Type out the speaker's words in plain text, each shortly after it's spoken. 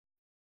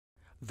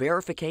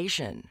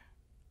Verification.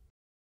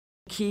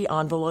 Key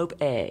envelope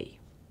A.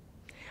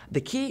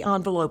 The key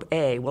envelope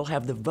A will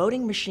have the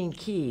voting machine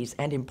keys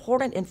and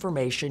important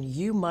information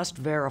you must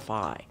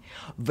verify.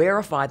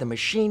 Verify the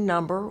machine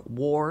number,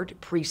 ward,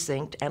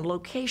 precinct, and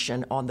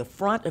location on the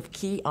front of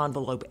key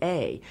envelope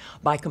A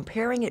by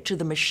comparing it to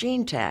the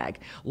machine tag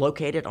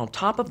located on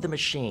top of the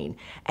machine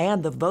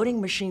and the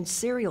voting machine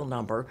serial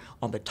number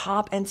on the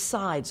top and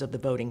sides of the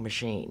voting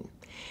machine.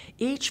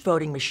 Each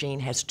voting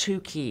machine has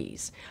two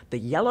keys. The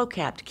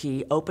yellow-capped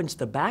key opens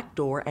the back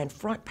door and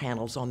front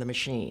panels on the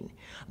machine.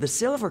 The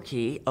silver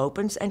key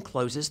opens and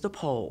closes the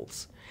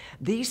polls.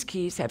 These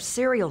keys have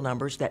serial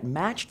numbers that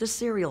match the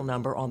serial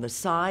number on the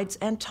sides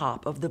and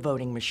top of the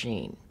voting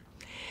machine.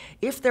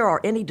 If there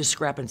are any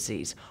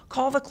discrepancies,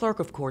 call the Clerk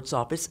of Court's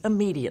office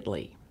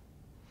immediately.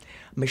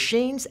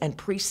 Machines and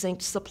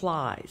precinct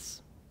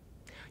supplies.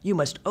 You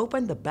must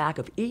open the back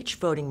of each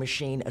voting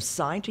machine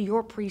assigned to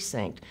your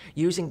precinct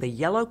using the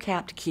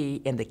yellow-capped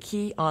key in the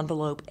key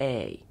envelope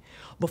A.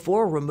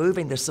 Before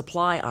removing the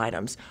supply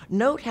items,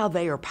 note how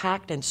they are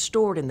packed and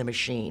stored in the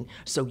machine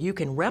so you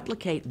can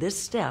replicate this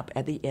step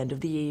at the end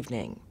of the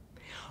evening.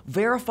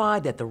 Verify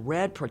that the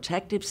red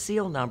protective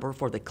seal number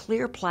for the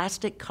clear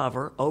plastic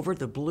cover over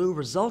the blue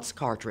results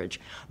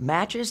cartridge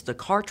matches the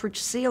cartridge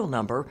seal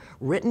number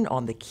written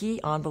on the key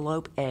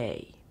envelope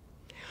A.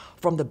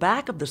 From the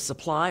back of the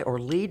supply or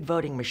lead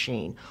voting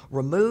machine,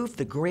 remove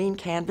the green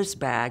canvas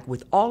bag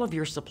with all of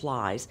your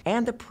supplies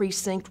and the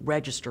precinct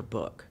register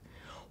book.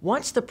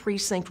 Once the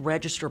precinct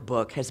register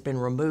book has been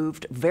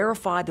removed,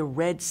 verify the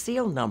red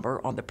seal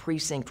number on the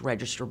precinct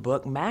register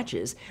book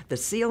matches the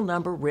seal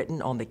number written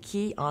on the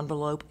key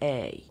envelope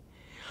A.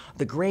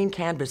 The green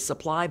canvas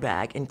supply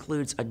bag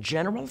includes a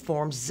general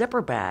form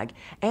zipper bag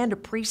and a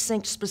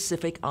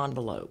precinct-specific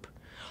envelope.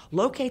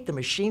 Locate the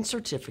machine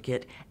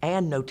certificate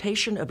and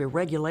notation of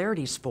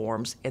irregularities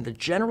forms in the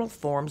general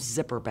forms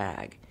zipper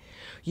bag.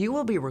 You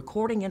will be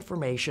recording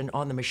information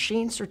on the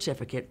machine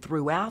certificate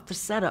throughout the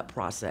setup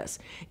process,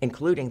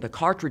 including the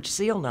cartridge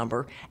seal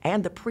number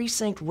and the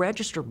precinct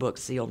register book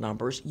seal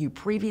numbers you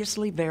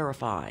previously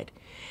verified.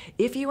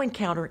 If you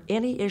encounter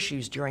any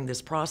issues during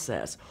this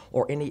process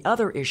or any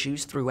other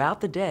issues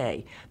throughout the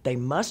day, they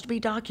must be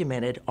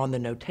documented on the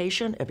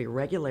notation of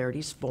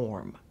irregularities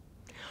form.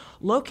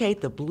 Locate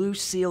the blue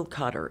seal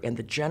cutter in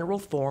the general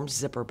forms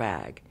zipper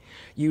bag.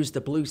 Use the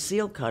blue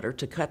seal cutter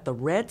to cut the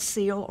red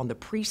seal on the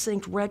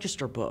precinct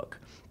register book.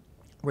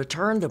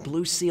 Return the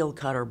blue seal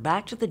cutter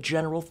back to the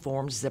general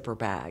forms zipper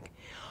bag.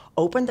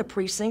 Open the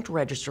precinct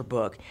register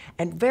book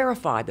and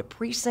verify the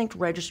precinct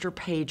register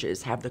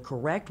pages have the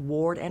correct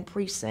ward and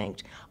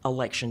precinct,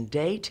 election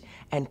date,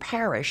 and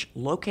parish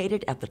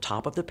located at the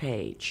top of the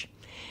page.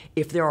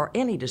 If there are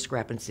any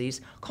discrepancies,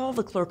 call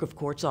the Clerk of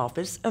Court's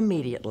office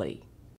immediately.